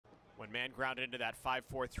Mann grounded into that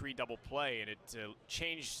 5-4-3 double play, and it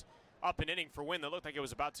changed up an inning for Wynn that looked like it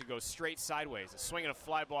was about to go straight sideways. A swing and a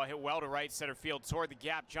fly ball hit well to right center field toward the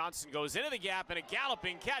gap. Johnson goes into the gap, and a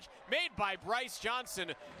galloping catch made by Bryce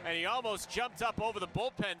Johnson, and he almost jumped up over the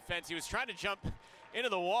bullpen fence. He was trying to jump into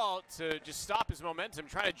the wall to just stop his momentum,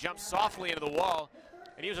 trying to jump softly into the wall,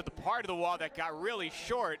 and he was at the part of the wall that got really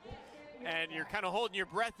short, and you're kind of holding your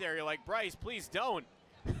breath there. You're like, Bryce, please don't.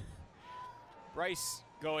 Bryce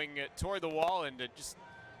going toward the wall and just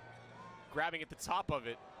grabbing at the top of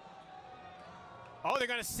it. Oh, they're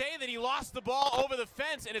going to say that he lost the ball over the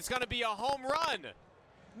fence and it's going to be a home run.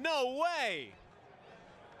 No way.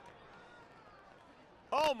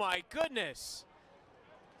 Oh my goodness.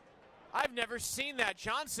 I've never seen that.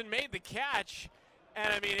 Johnson made the catch.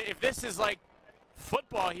 And I mean, if this is like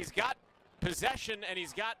football, he's got possession and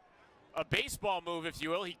he's got a baseball move, if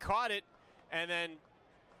you will. He caught it and then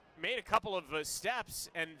made a couple of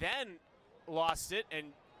steps and then lost it. And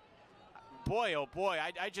boy, oh boy,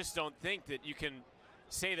 I just don't think that you can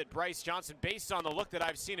say that Bryce Johnson, based on the look that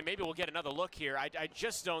I've seen, and maybe we'll get another look here, I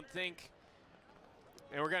just don't think,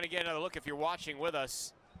 and we're going to get another look if you're watching with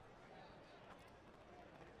us.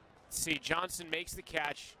 Let's see, Johnson makes the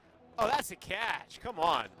catch. Oh, that's a catch. Come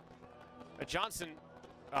on. Johnson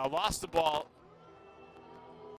lost the ball